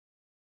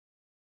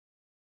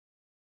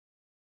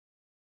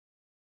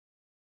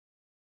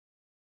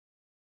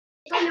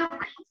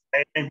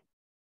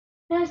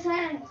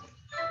Present.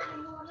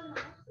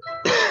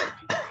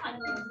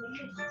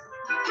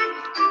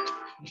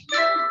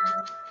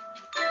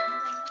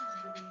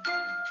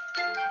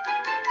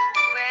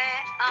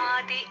 Where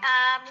are the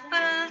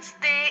apples?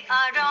 They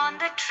are on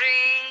the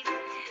tree.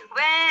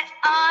 Where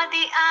are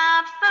the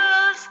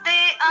apples?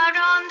 They are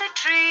on the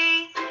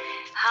tree.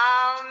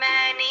 How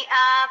many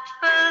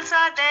apples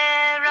are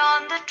there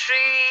on the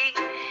tree?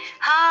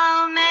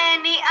 How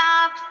many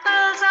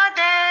apples are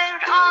there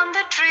on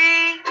the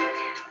tree?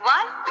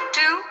 1,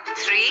 2,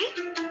 3,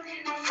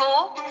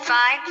 4,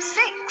 5,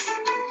 6.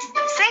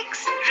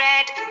 6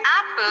 red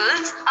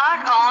apples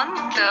are on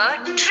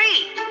the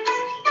tree.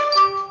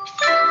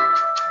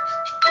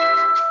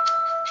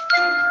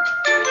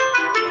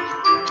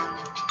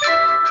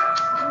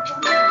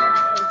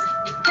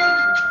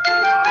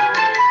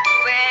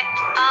 Where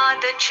are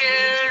the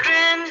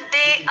children?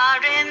 They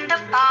are in the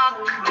park.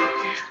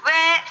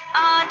 Where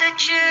are the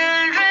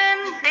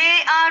children?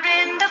 They are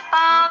in the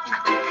park.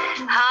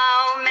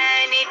 How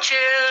many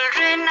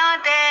children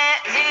are there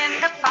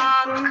in the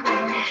park?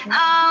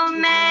 How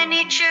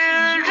many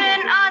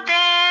children are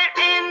there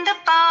in the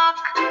park?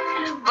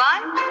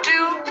 1,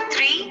 2,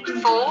 3,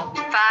 4,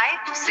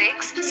 5,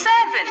 6, 7.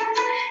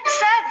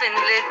 7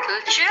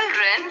 little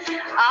children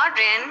are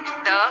in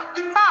the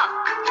park.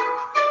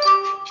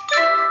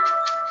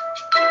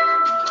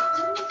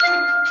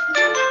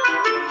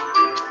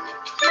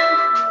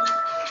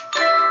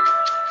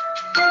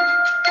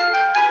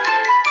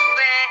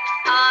 Where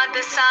are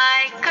the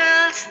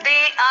cycles?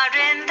 They are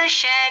in the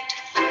shed.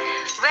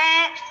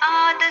 Where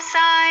are the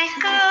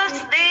cycles?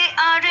 They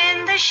are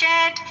in the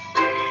shed.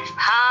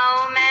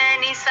 How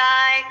many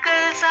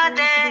cycles are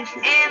there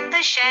in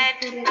the shed?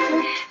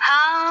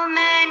 How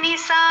many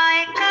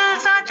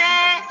cycles are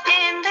there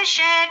in the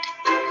shed?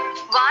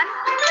 1,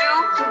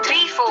 2,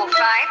 3, 4,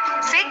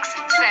 5, 6,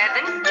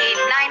 7, 8,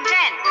 9,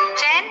 10.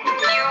 10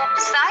 new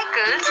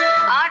cycles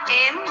are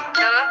in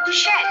the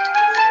shed.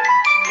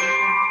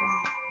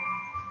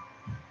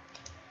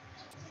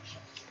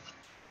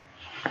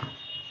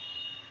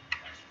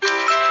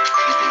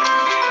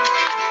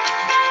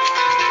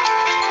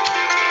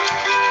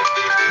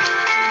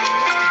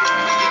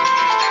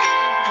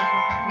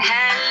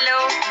 Hello,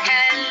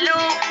 hello,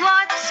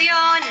 what's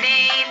your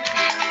name?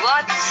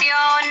 What's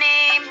your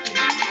name?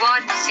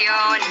 What's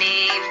your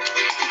name?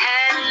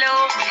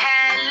 Hello,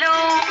 hello,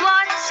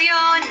 what's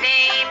your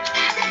name?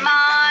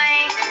 My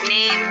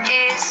name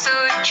is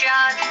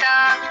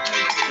Sujata.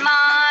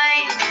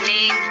 My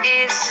name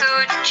is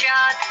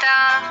Sujata.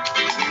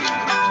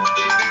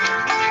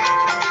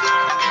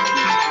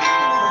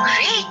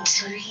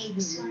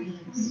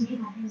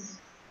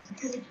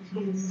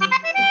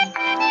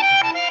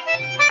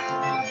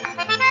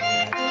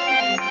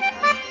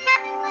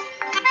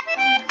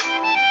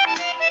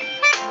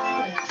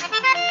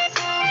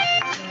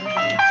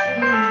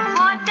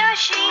 What does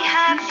she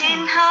have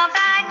in her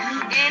bag?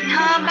 In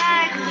her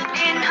bag,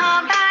 in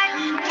her bag.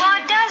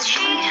 What does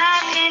she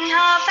have in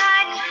her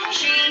bag?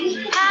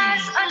 She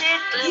has a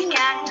little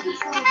cat.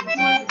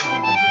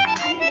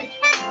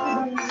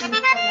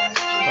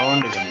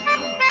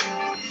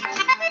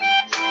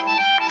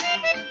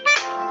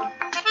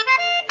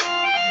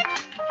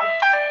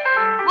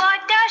 What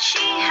does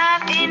she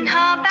have in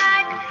her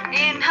bag?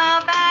 In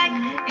her bag,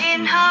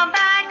 in her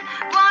bag.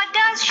 What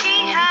does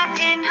she have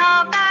in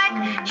her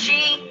bag?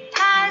 She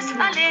has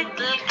a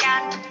little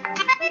cat.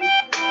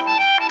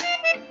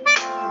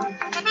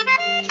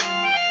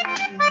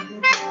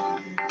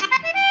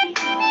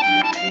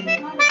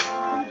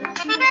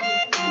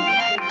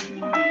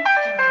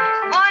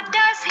 What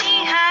does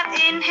he have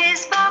in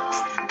his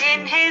box?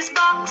 In his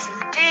box,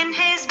 in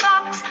his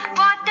box.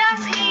 What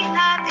does he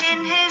have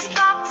in his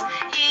box?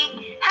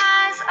 He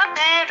has a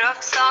pair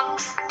of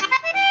socks.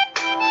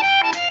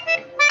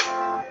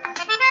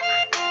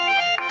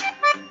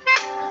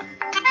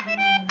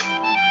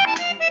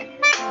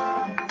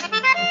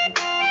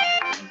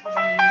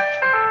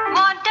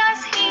 What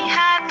does he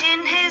have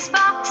in his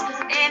box?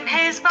 In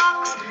his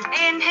box,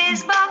 in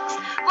his box.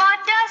 What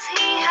does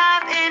he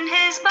have in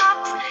his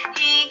box?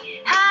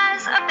 He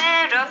has a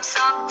pair of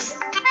socks.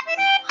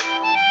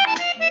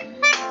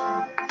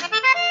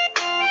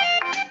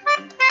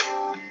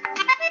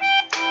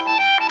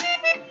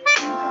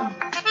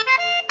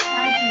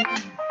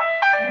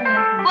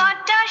 What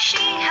does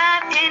she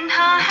have in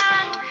her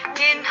hand?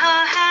 In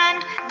her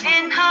hand,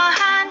 in her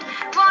hand.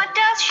 What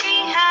does she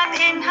have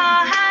in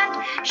her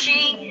hand?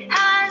 She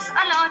has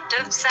a lot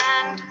of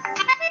sand.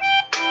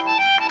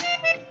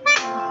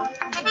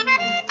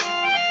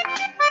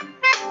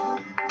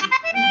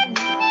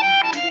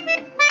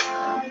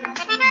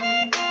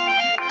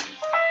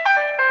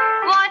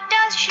 What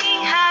does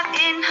she have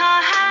in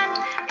her hand?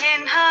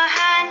 In her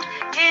hand,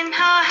 in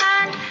her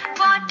hand.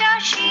 What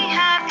does she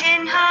have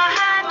in her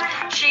hand?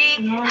 She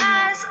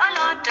has a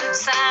lot of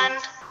sand.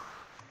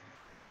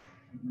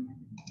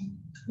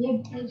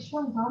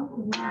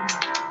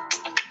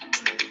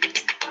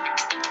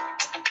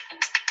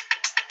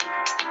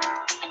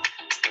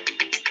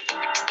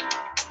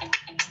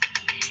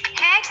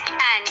 Heck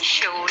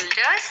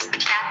shoulders,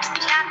 clap,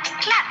 clap,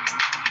 clap.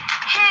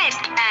 Head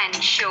and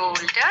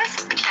shoulders,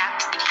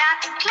 clap,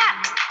 clap, clap.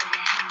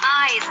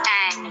 Eyes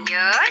and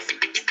ears,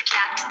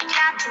 clap,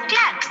 clap,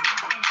 clap.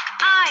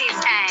 Eyes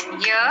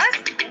and ears,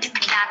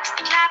 clap,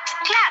 clap,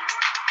 clap.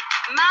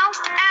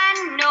 Mouth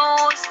and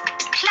nose,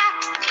 clap,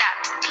 clap,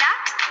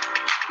 clap.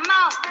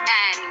 Mouth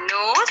and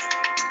nose,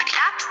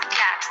 clap,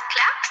 clap,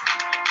 clap.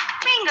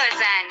 Fingers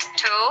and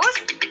toes,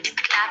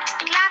 clap,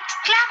 clap,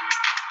 clap.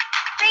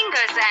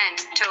 Fingers and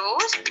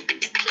toes,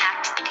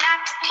 clap,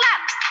 clap,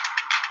 clap.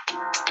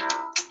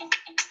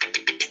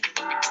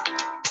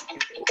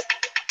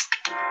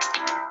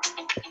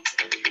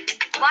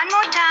 One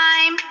more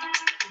time.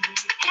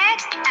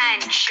 Head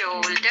and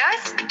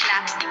shoulders,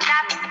 clap,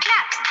 clap,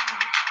 clap.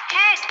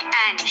 Head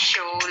and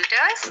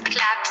shoulders,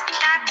 clap,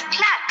 clap,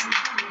 clap.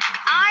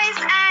 Eyes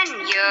and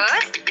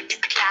ears,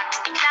 clap,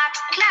 clap,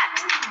 clap.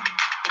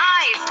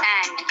 Eyes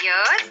and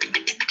ears,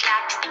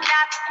 clap,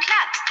 clap,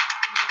 clap.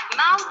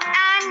 Mouth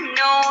and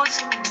nose,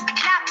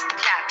 clap,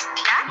 clap,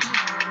 clap.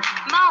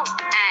 Mouth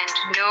and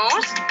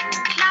nose,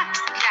 clap,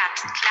 clap,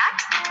 clap.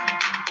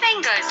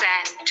 Fingers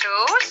and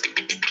toes,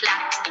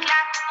 clap,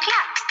 clap,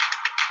 clap.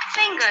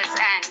 Fingers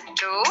and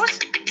toes,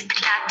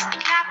 clap,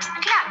 clap,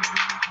 clap.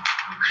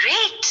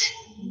 Great!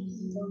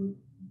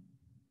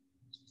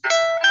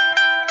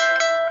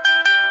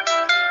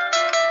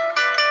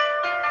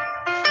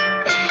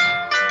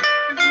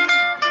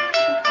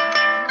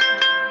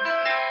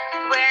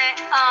 Where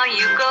are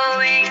you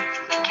going?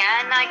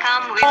 Can I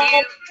come with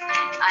you?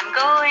 I'm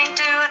going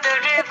to the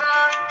river.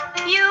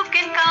 You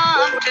can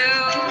come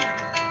too.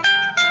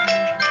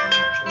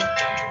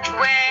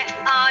 Where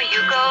are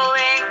you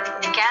going?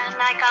 Can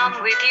I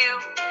come with you?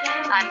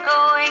 I'm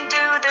going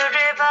to the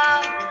river.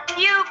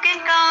 You can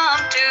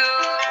come too.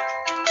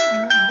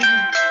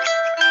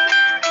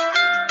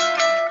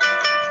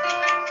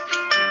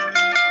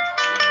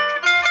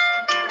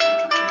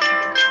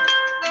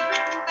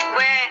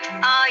 Where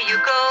are you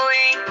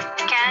going?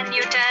 Can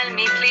you tell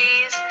me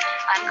please?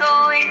 I'm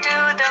going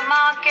to the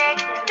market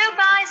to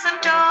buy some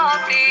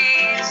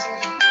toffees.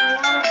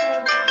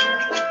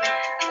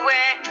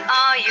 Where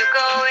are you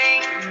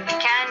going?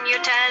 Can you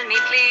tell me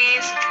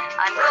please?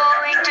 I'm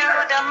going to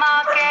the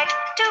market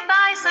to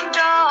buy some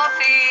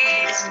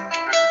toffees.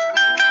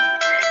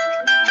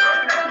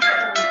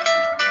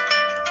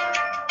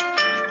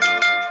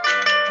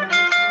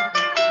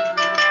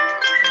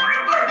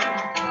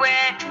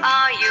 Where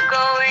are you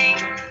going?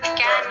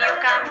 Can you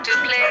come to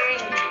play?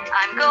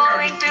 I'm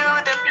going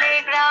to the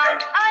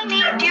playground. I'll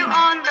meet you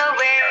on the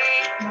way.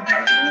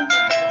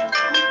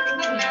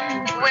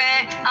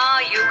 Where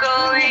are you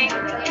going?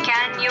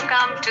 Can you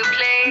come to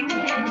play?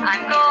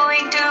 I'm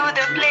going to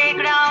the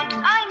playground.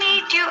 I'll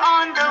meet you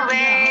on the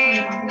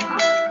way.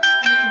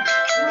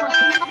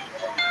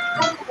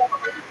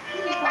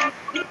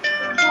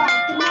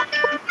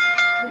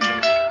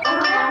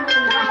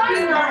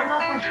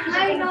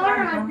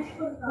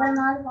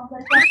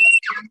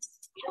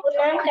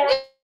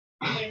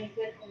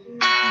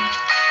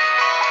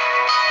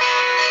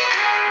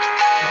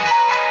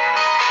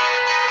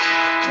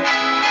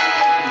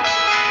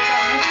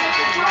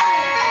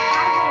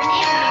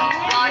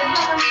 What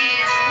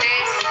is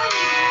this?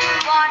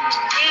 What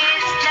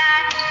is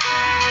that?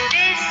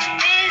 This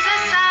is a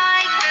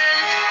cycle.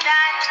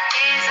 That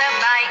is a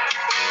bike.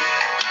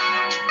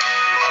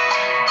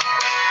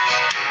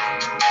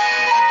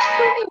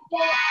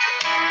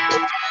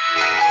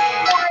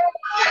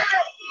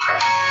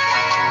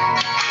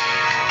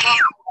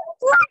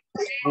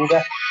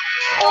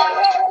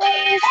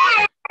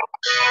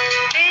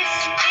 This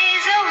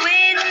is a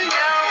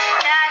window.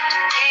 That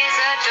is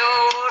a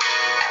door.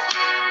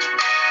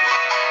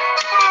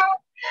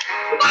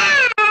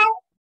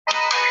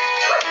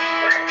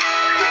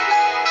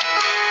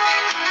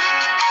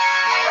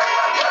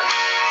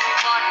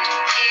 What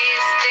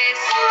is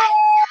this?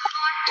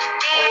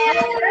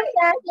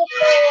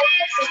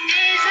 This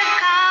is a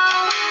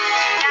cow.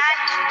 That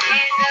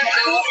is a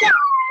goat.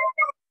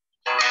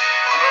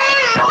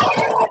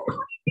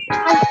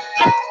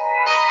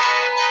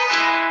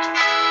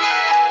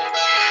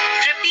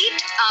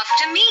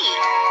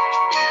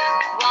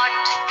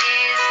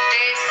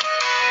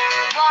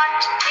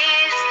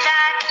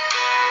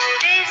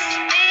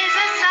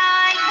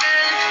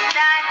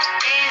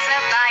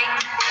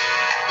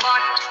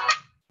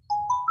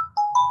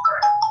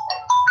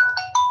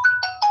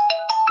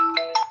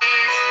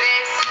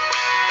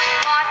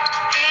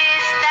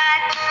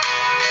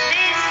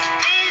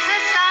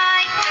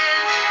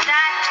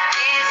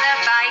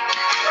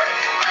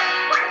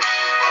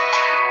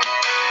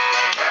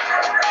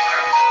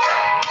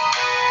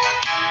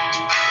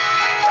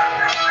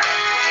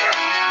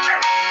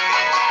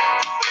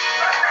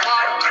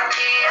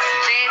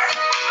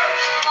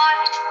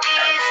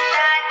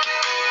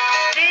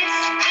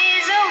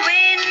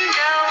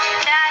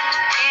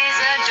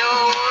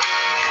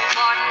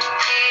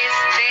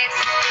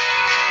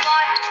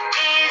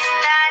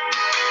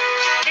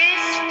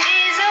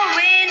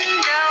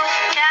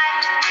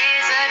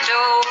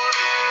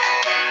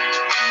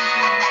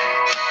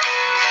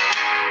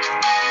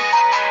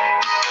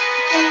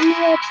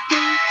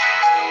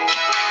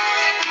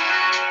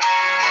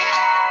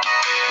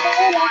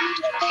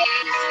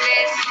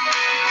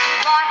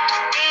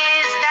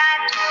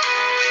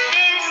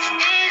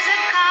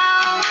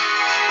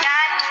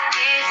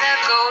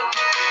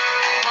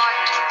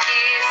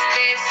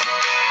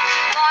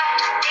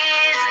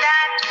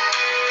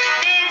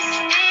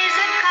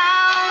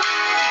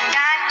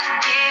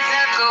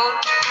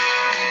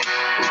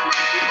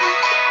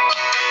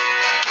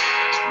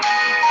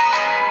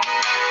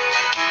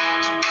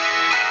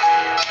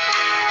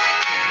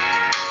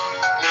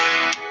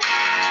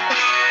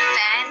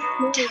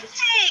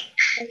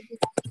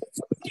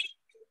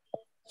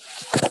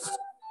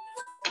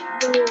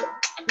 Head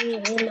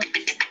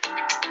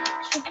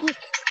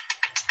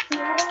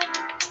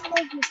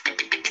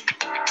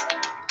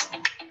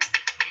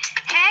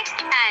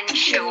and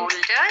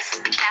shoulders,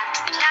 clap,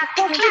 clap,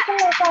 clap.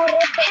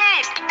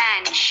 Head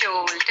and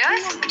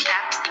shoulders,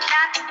 clap,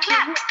 clap,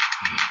 clap.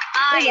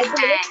 Eyes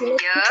and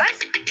ears,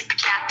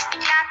 clap,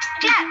 clap,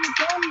 clap.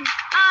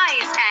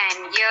 Eyes and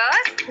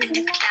ears,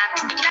 clap,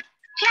 clap,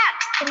 clap.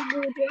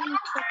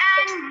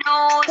 And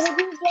nose,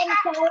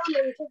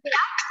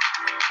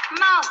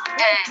 mouth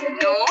and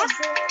nose,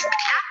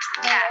 clap,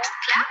 clap,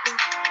 clap.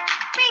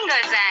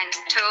 Fingers and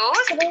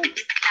toes,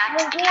 clap,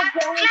 clap,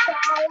 clap.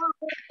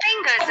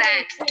 Fingers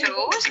and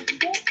toes,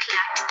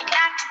 clap,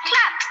 clap,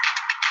 clap.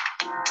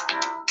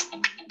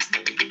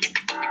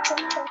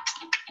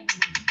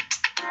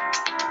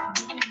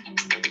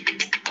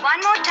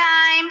 One more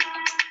time.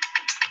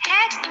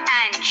 Head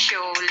and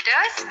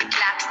shoulders,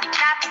 clap,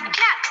 clap,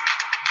 clap.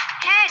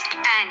 Head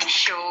and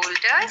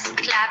shoulders,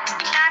 clap,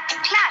 clap,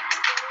 clap.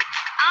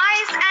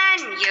 Eyes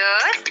and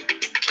ears,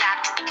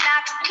 clap,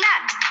 clap,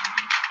 clap.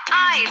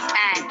 Eyes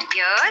and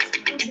ears,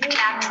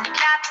 clap,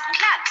 clap,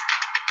 clap.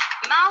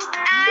 Mouth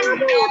and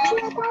nose,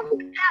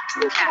 clap,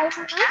 clap,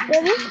 clap.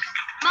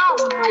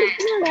 Mouth and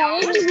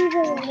nose,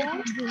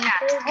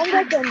 clap, clap.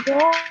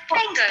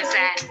 Fingers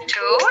and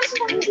toes,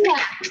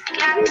 clap,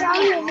 clap,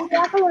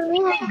 clap.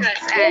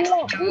 Fingers and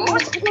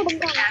toes,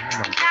 clap,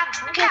 clap,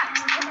 clap.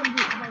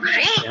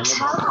 Great.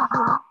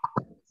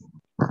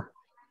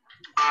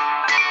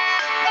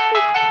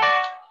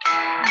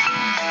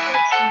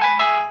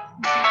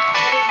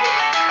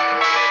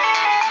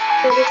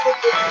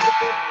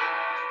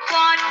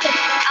 What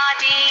are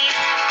these?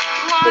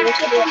 What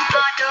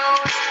are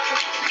those?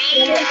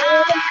 These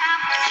are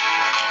cups.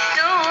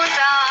 Those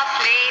are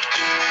plates.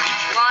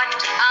 What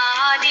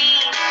are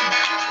these?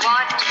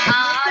 What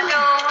are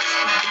those?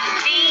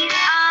 These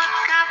are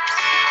cups.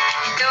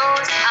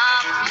 Those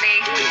are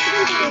plates.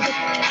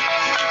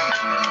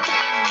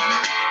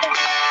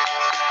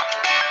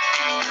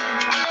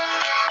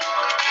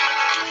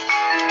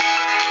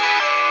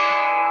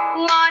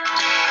 What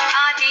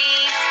are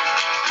these?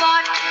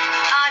 What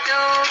are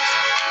those?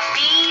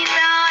 These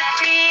are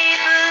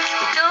tables.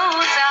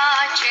 Those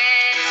are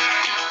chairs.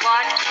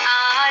 What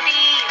are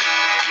these?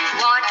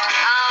 What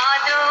are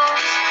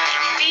those?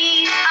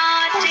 These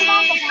are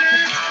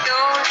tables.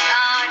 Those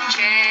are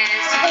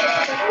chairs.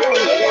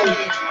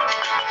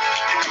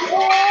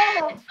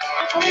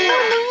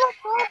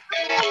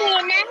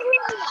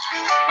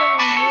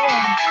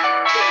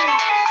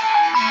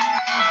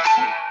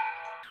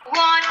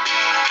 What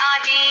are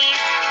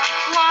these?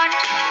 What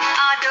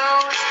are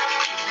those?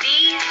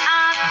 These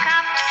are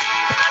cups.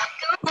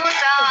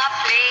 Those are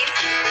plates.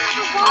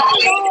 What are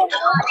these?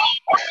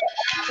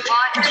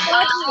 What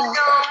are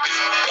those?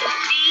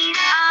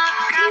 These are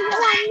cups.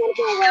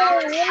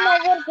 Those are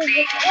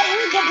plates.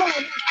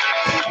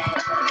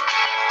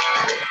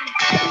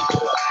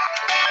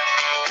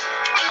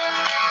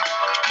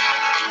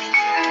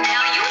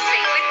 Now you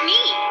sing with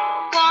me.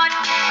 What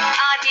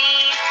are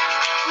these?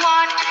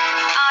 What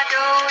are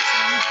those?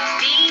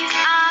 These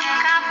are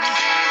cups.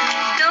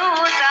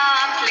 Those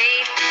are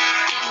plates.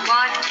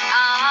 What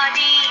are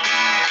these?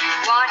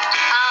 What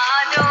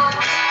are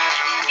those?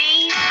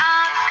 These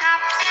are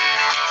cups.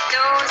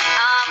 Those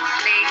are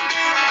plates.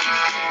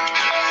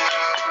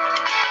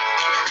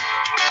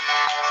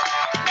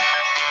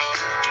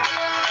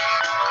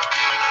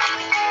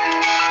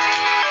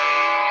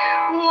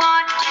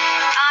 What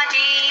are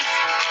these?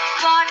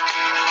 What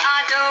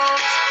are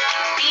those?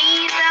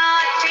 These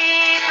are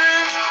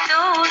tables.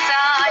 Those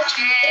are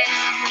chairs.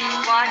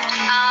 What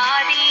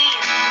are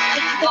these?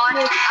 What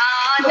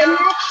are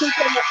those?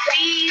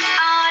 These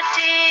are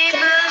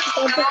tables.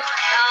 Those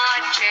are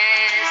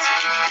chairs.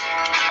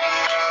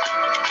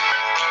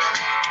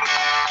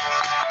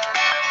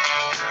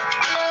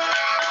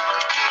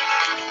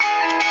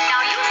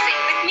 Now you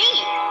sing with me.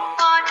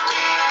 What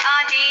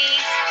are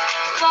these?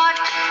 What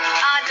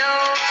are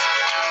those?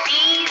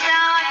 These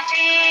are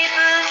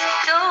tables.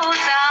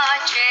 Those are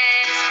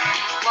chairs.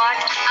 What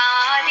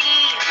are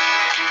these?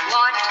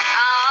 What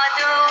are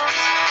those?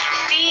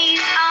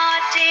 These are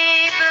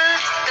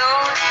tables.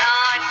 Those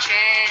are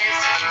chairs.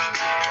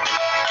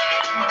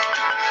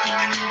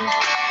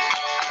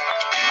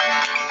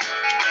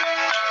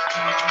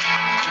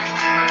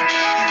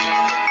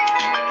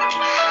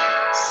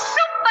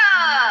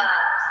 Super!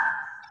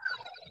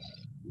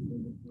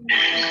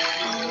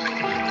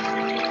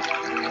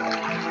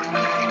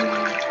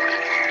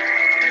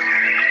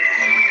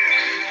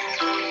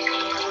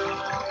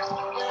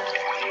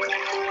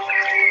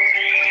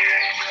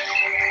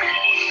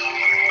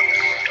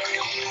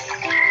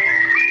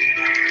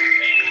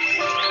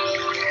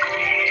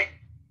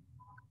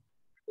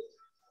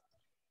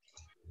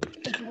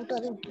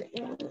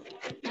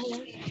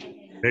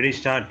 Ready,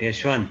 start,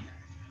 Yashwan.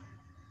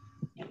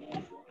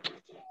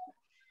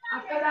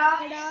 అక్కడ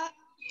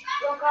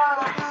ఒక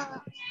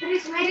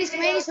smileys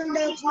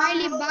ఉండే ఒక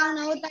smiley బాగా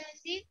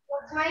నవ్వుతాయి,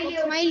 ఒక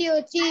smiley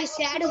వచ్చి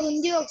sad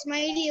ఉంది, ఒక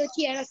smiley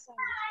వచ్చి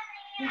ఏడుస్తుంది.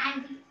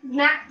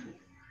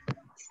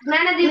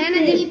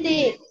 జ్ఞానదీప్తి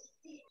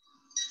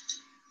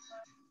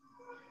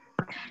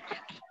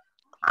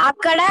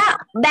అక్కడ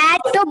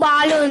బ్యాట్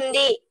బాల్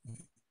ఉంది.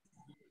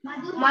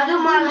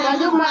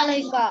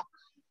 మధుమాలవిక.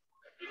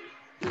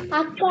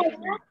 అక్కడ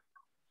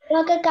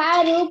ఒక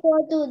కారు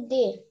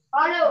పోతుంది.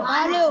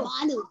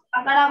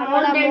 అక్కడ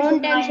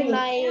మౌంటైన్స్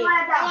ఉన్నాయి.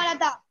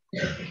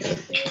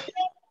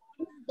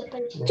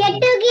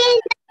 చెట్టుకి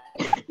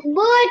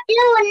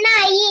బూట్లు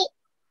ఉన్నాయి.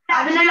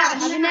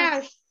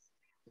 అవినాష్.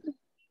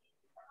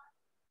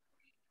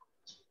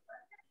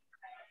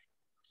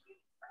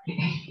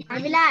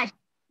 అభిలాష్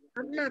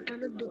అన్నా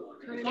తనొద్దు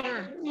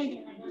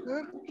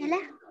ఎలా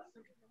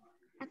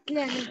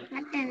అట్లా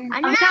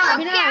అన్నా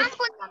అవినాష్.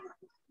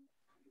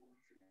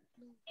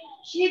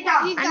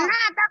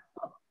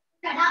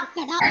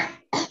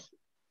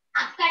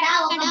 అక్కడ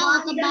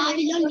ఒక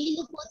బావిలో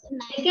నీళ్లు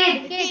పోతున్నాయి.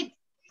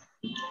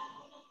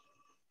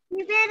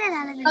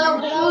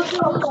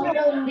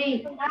 ఉంది.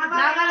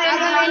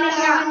 నాగవేణి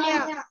లావణ్య.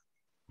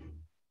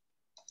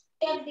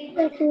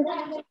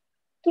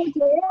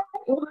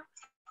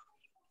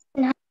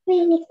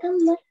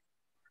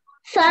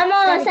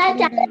 సమోసా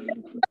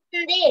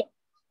చదువుతుంది.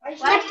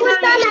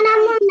 చెప్పుతో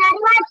మనము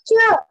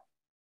నడవచ్చు.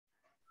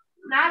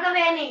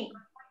 నాగవేణి.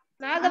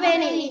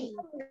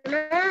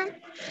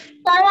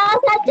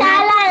 సమోసా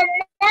చాలా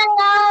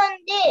అందంగా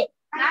ఉంది.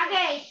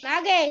 నాగేష్.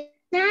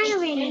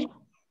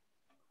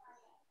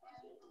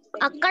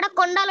 అక్కడ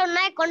కొండలు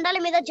ఉన్నాయి. కొండల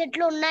మీద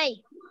చెట్లు ఉన్నాయి.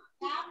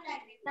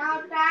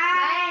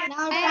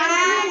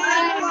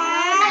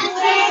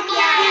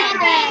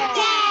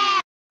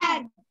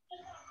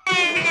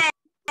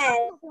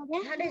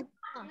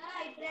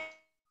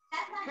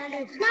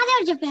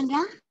 నాదేవుడు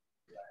చెప్పాను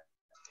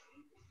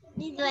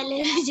నీకు వాళ్ళు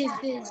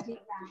చెప్పేసి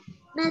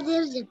నా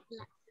దేవుడు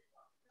చెప్పలా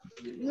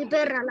నీ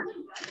పేరు రాలా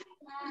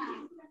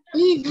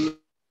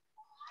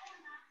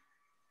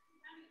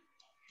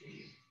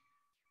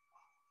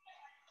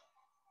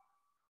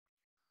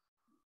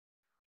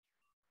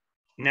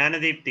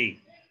జ్ఞానదీప్తి.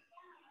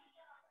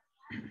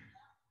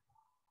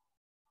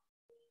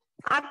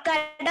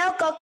 అక్కడ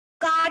ఒక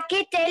కాకి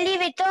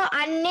తెలివితో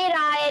అన్ని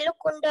రాయలు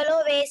కుండలో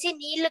వేసి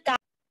నీళ్లు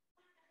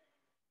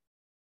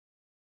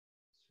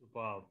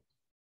సూపర్.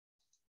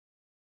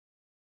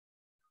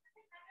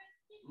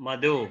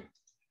 మధు.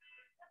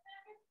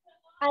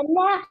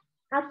 అన్నా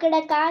అక్కడ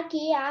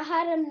కాకి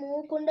ఆహారం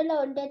కుండలో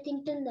ఉంటే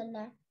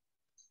తింటుందన్నా.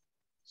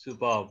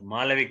 సూపర్.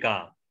 మాలవిక.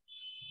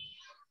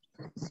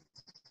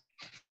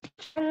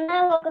 అన్నా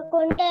ఒక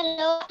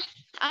కుండలో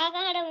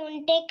ఆహారం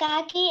ఉంటే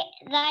కాకి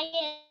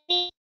రాయేసి.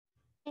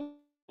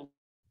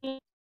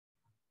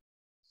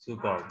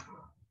 సూపర్.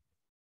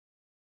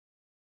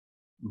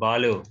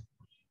 బాలు.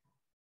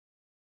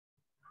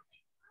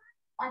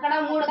 అక్కడ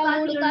మూడు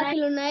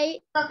కాకులు ఉన్నాయి.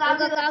 ఒక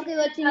కాకి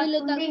వచ్చి నీళ్లు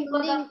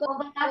తాగుతుంది.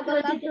 ఇంకొక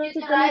కాకి వచ్చి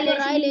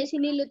రాయలు వేసి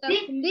నీళ్లు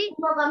తాగుతుంది.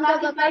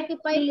 ఇంకొక కాకి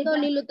పైప్ తో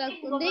నీళ్లు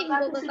తాగుతుంది.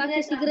 ఇంకొక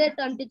కాకి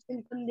సిగరెట్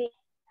అంటించుకుంటుంది.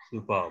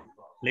 సూపర్.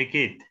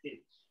 లిఖిత్.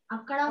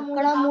 అక్కడ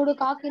మూడు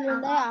కాకిలు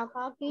ఉన్నాయి. ఆ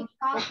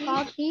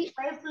కాకి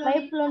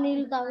పైప్ లో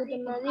నీళ్లు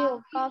తాగుతున్నది.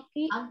 ఒక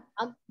కాకి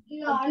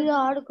అగ్గిలో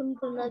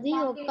ఆడుకుంటున్నది.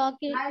 ఒక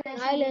కాకి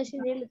రాయలు వేసి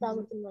నీళ్లు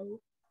తాగుతున్నది.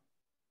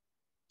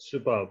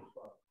 సూపర్.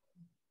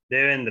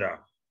 దేవేంద్ర.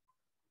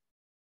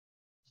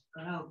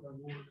 అక్కడ ఒక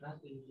మూడు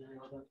కాకులు ఉన్నాయి.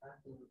 ఒక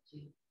కాకి వచ్చి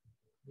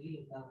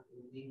నీళ్లు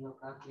తాగుతుంది. ఇంకో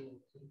కాకి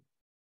వచ్చి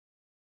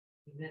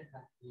సిగరెట్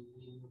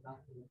తాగుతుంది. ఇంకో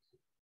కాకి వచ్చి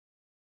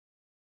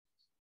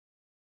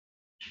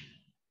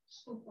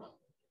సూపర్.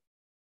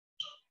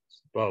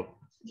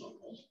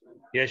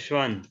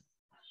 యశ్వంత్.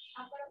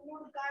 అక్కడ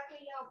మూడు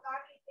కాకిలు. ఒక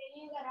కాకి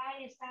తెలివిగా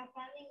రాయేస్తారు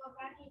కానీ ఇంకో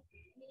కాకి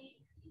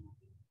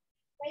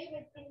పై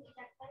పెట్టింది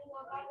చక్కని.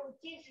 ఇంకో కాకి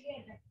వచ్చి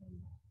సిగరెట్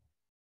తాగుతుంది.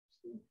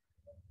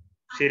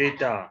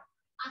 శిరీత.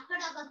 అక్కడ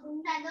ఒక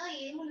కుండలో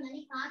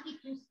ఏముందని కాకి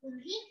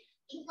చూస్తుంది.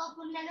 ఇంకో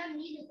కుండలో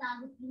నీళ్లు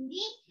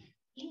తాగుతుంది.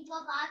 ఇంకో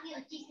కాకి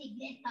వచ్చి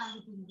సిగరెట్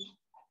తాగుతుంది.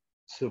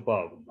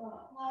 Super.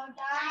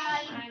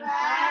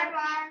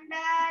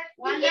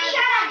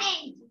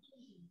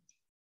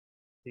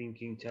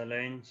 Thinking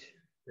challenge.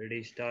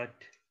 Ready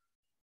start.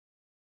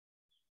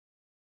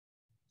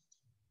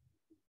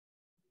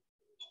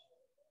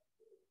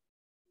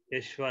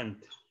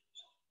 Yashwant.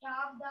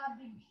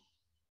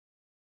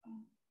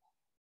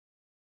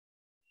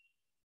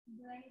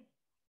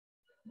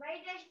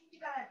 brightest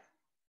color.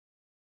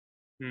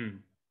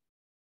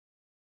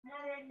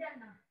 Red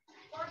anna.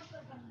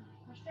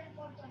 Mustard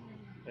coat anna.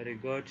 Very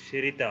good.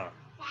 Shirita.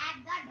 Tag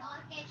the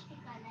darkest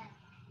color.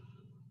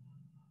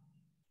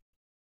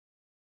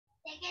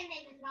 Second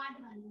and the third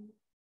one.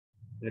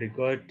 Very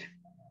good.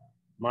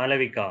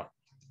 Malavika.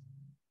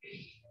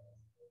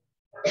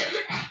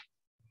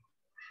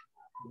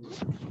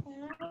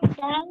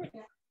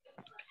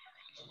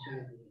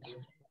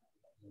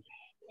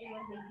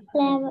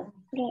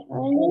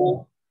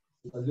 Only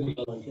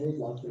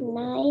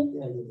 9,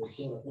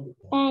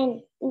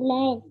 10,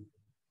 11.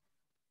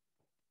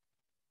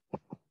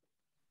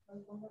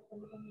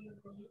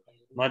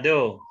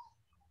 Madhu.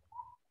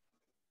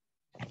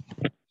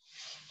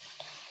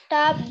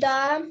 Tap the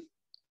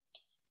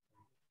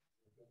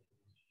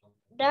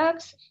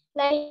ducks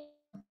like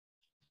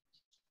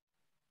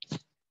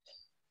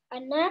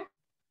Anna.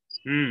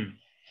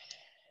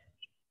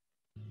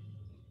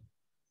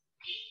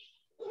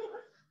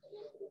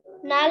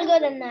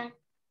 నాలుగోదన్నా.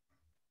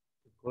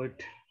 Good.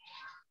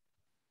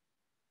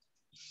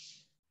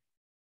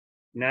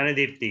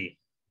 Gnanadipti.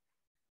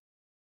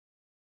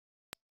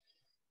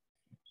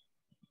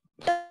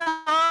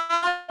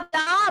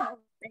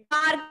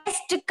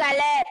 Darkest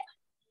color.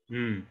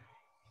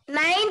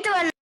 Ninth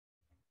one.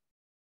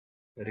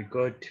 Very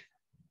good.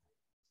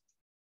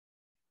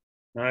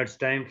 Now it's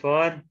time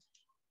for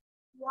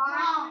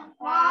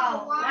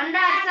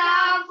Wonders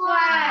of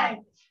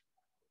words.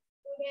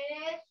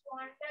 Today's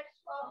wonders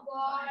of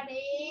God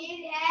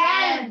is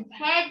help.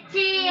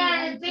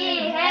 H-E-L-P,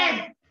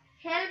 help.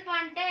 Help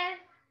అంటే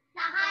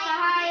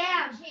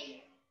సహాయం.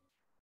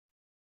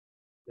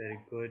 very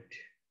good.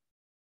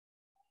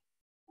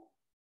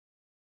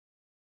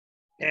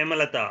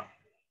 Hemalata.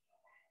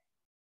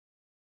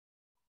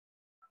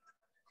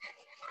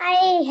 I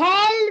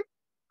help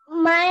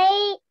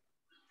my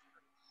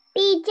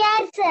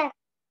teachers.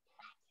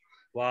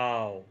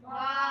 Wow.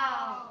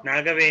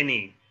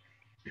 Nagaveni.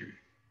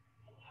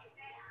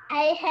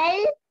 I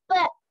help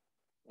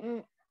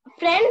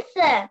friends.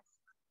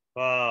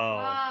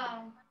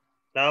 Wow.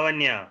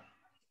 Lavanya.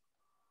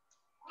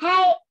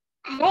 I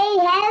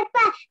help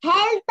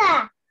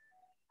health.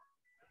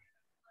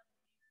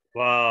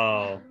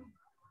 Wow.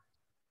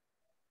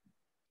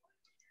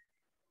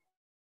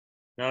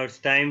 Now it's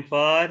time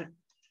for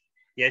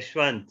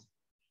Yashwant.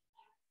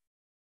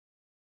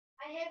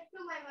 I help to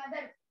my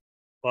mother.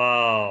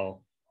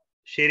 Wow.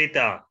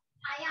 Shirita.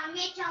 I am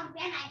a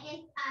champion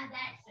against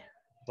others.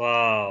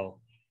 Wow.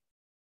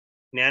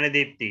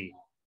 Gnanadipti.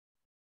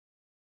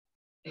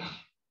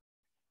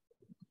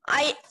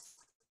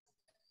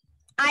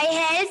 I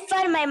help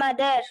for my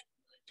mother.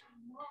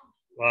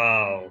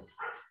 Wow.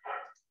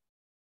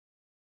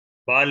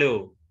 Balu.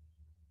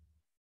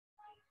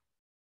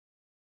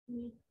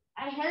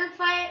 I help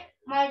for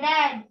my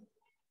dad.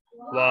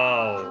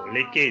 Wow.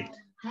 Likit.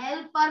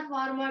 Help for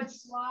farmers.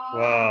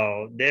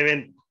 Wow.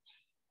 Devendra.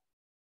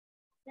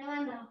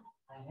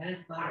 I help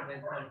for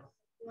beggars.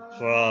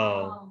 Wow.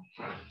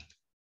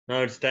 Now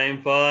it's time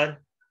for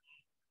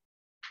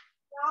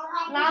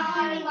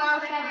Laughing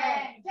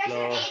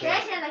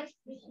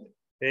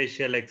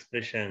facial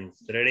expressions.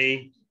 Ready?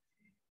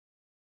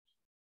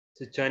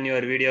 Switch on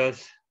your videos.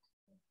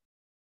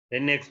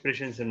 Any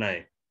expressions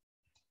ఉన్నాయి?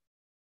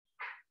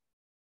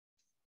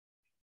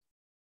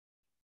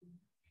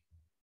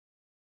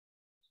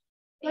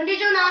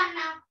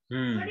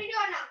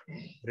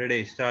 Ready,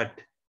 start.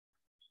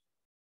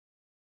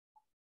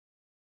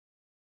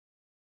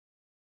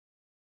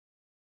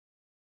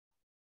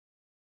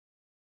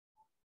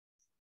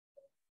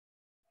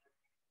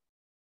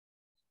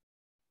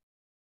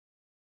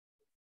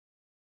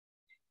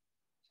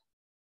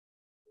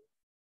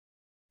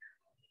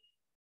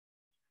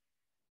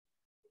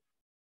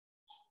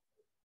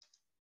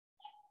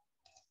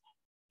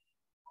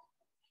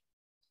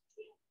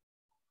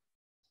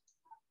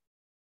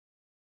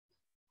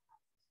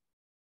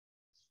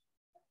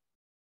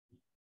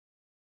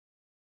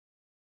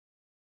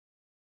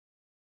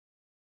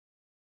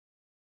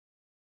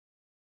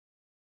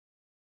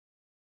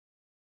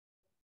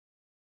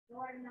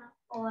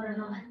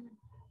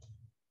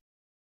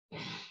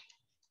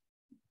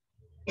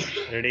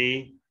 Ready?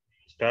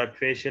 Start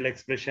facial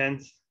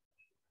expressions.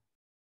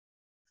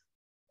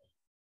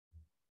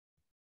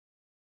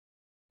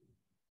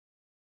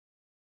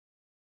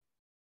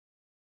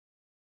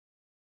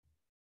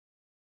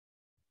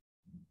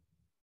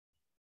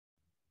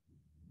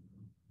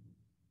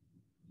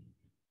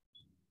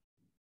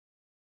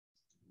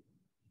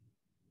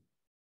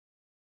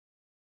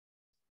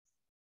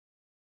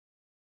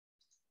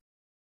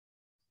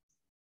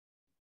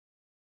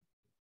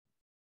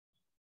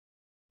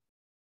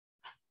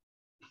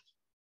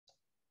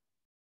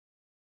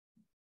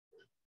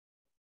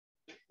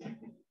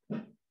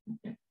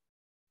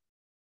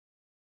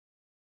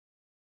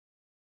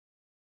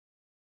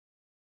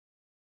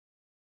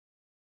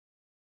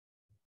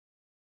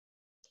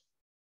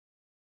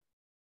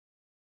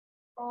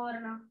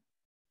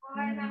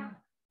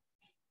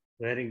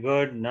 Very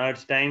good. Now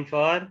it's time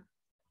for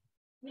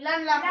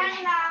Villain laugh.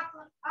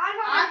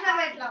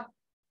 Alphabet laugh.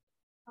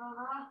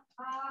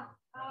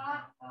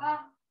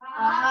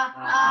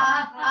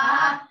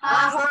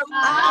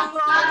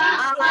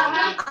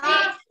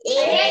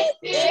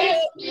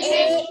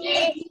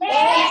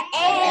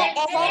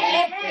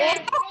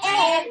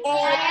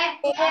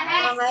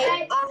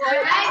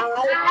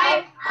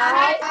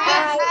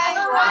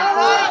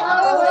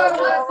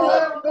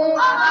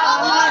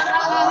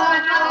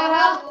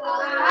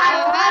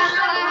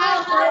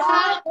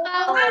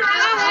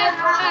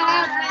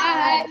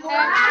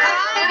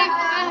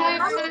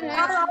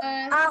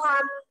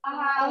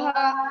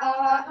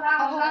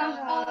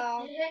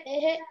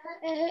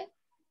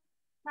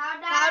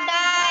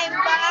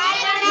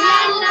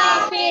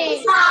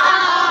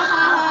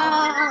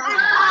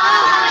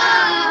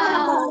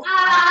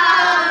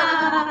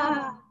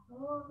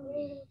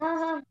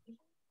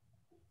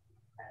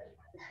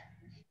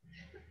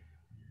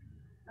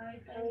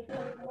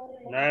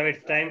 Now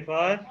it's time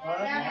for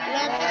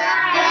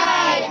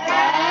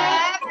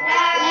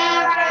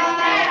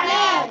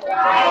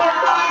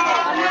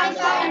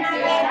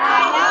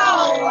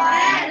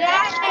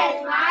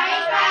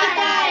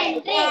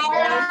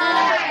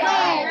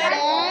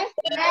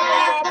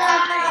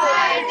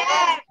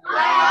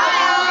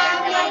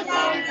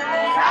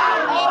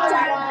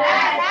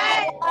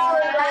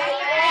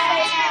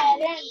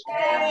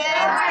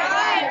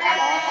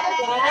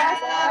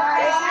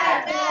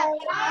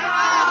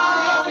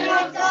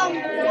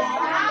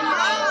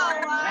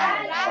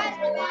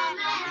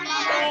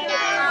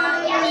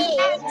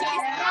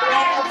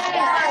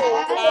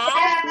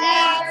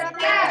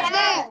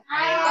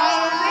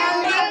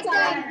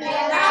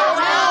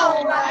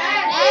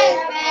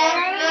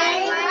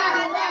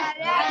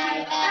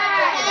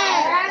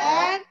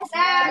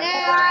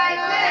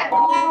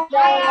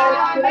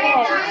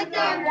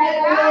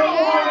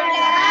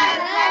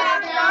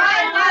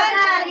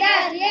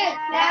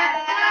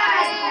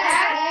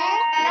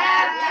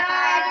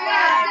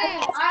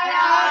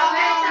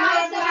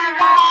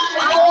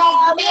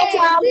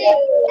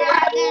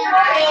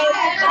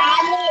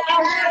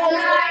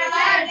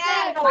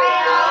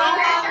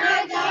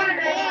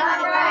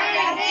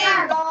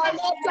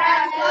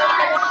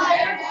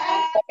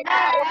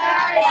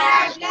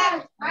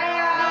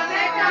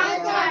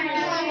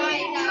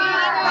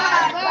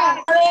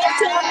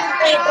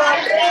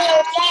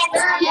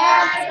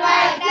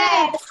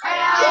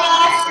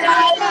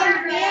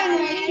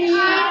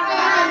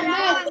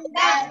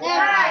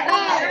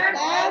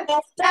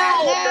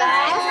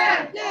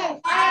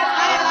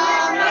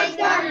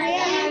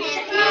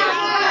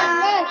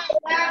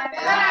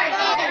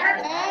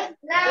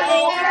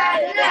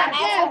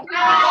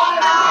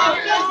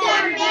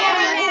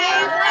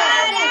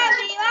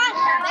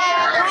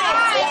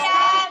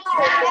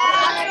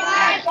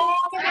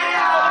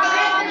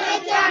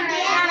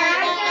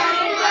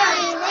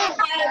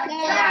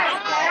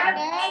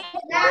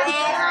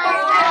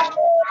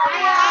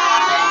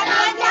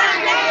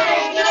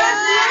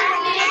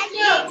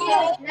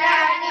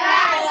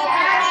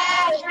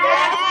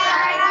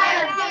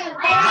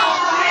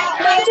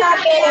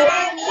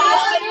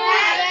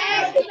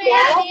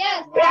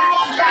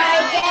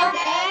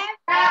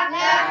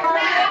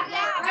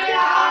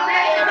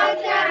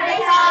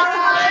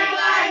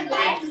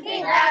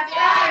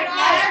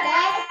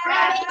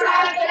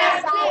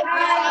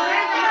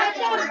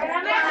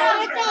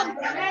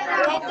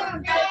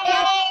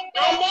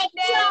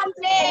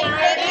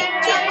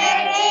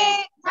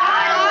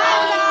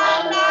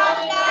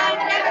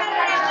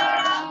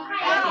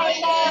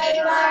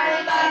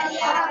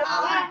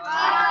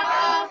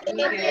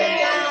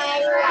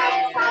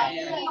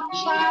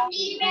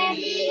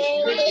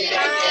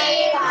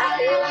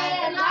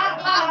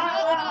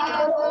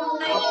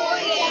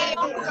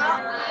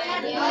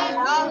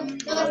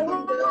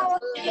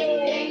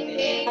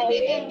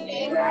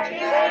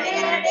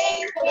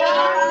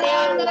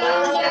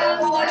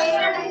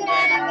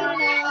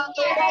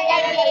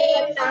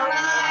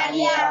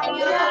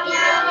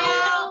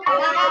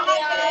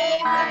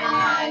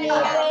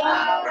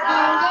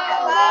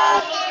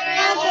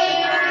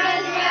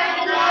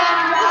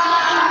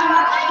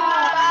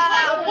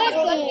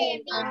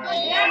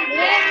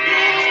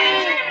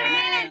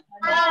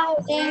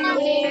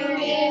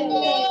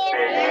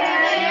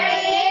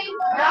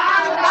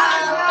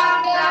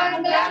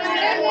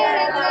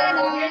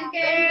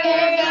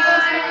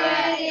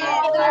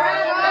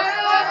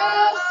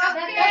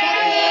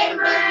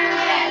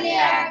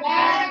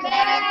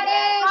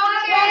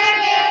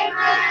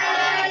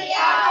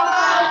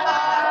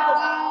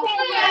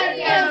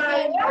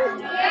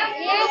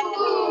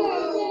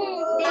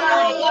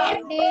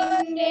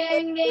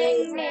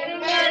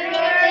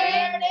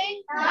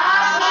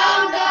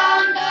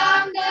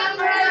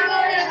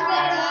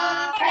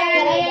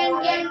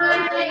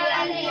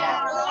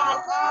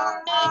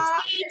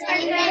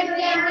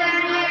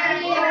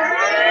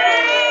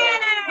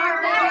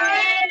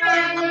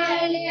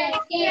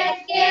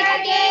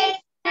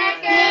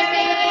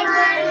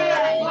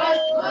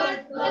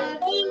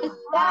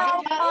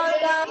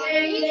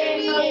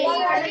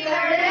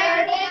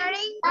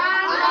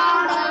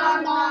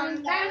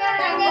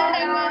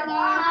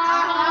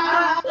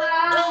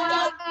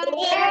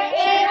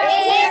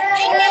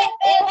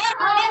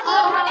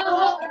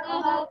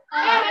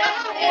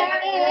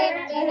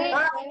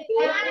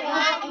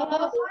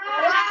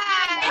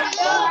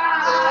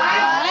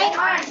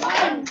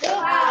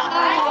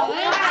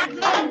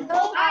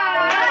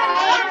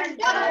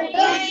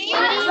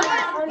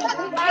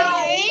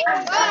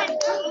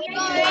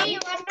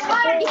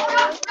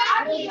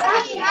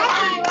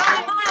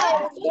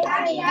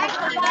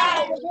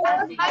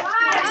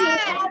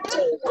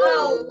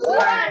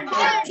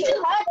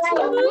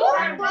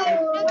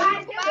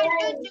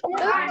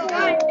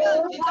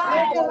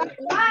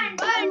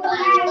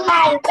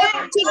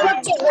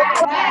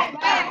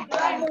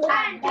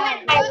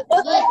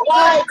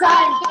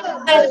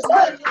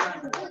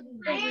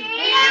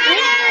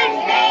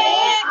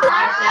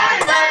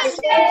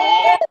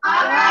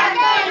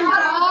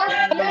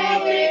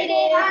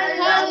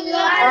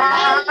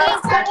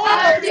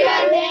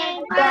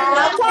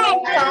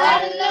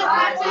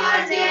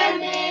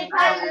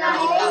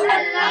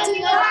My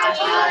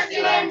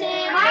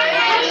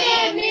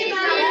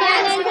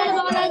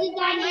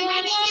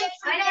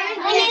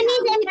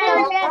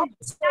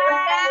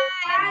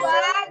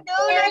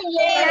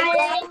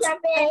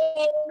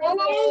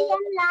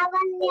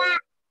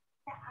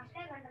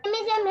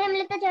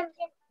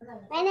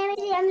name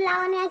is M.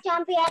 Lavanya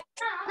Champion.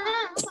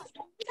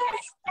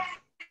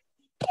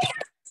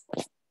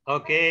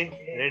 Okay,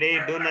 ready?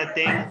 Do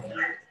nothing.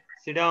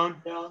 Sit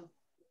down.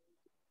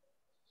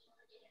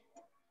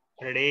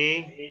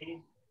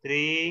 Ready?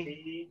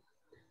 3,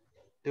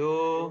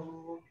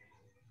 2,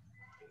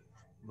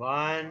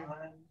 1.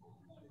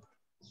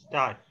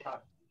 Start.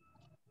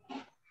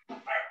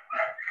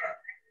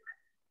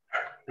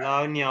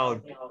 Lavanya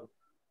out.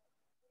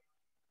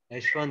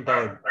 Yashwant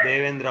out.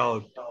 Devendra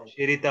out.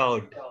 Shirita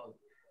out.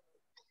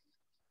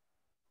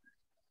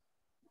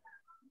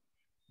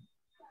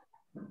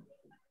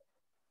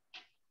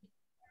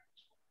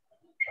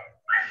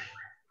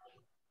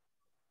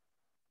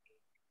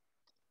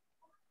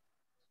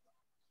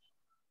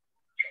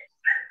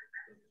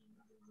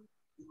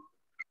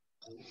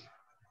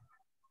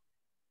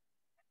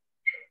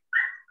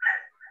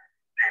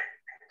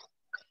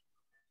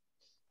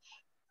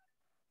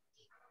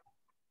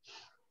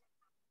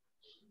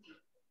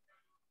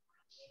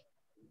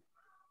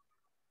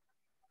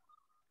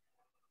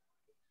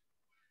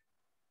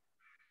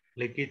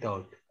 Likit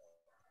out.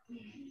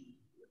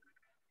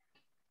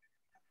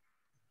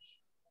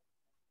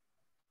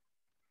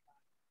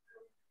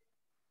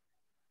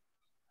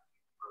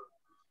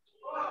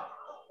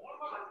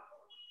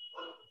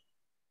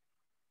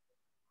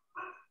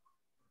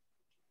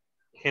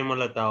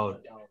 Hemalata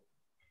out.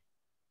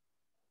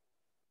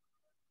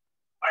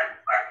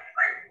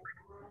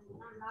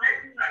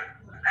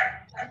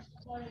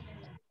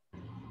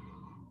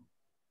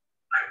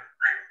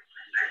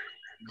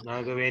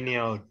 Nagaveni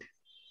out.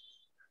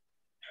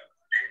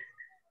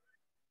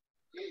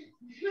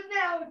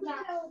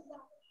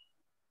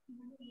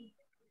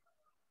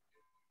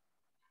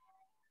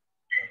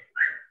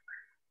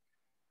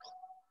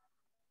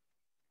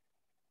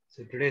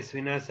 So today's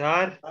winners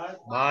are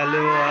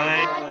Balu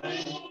and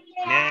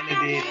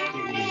Nanadevi.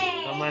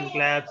 Come on,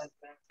 claps.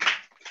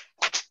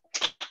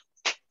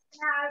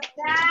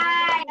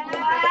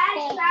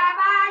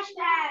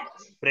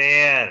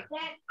 Prayer.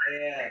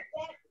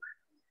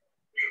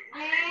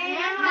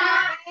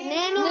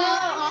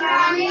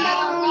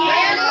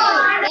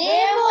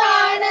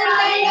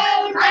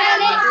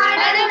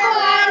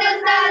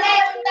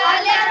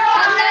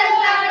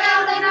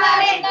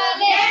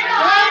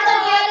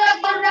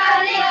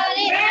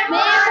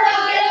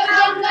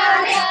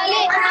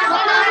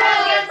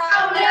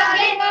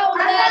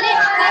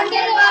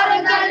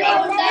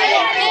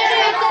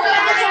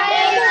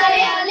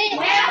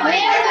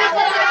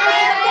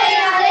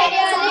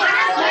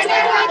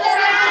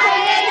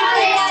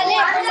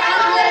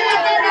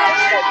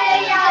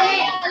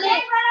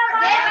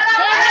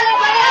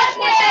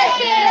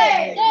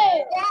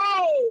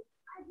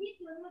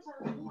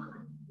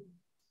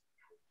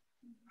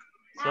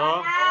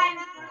 So,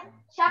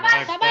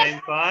 now it's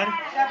time for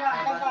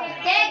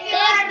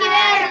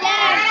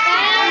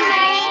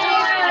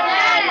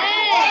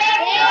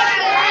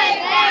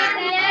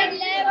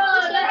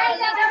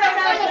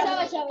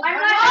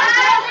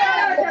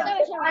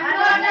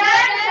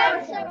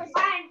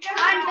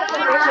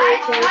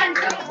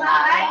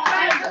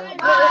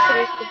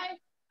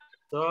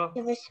so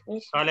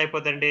call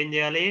అయిపోతుంటే ఏం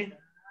చేయాలి?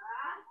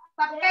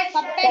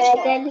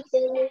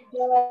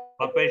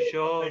 Puppet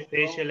show,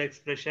 facial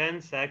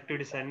expressions,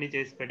 activities అన్ని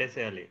చేసి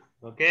పెట్టేసేయాలి.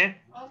 Okay,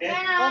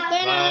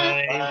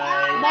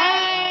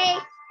 bye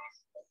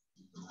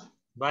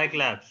bye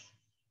claps.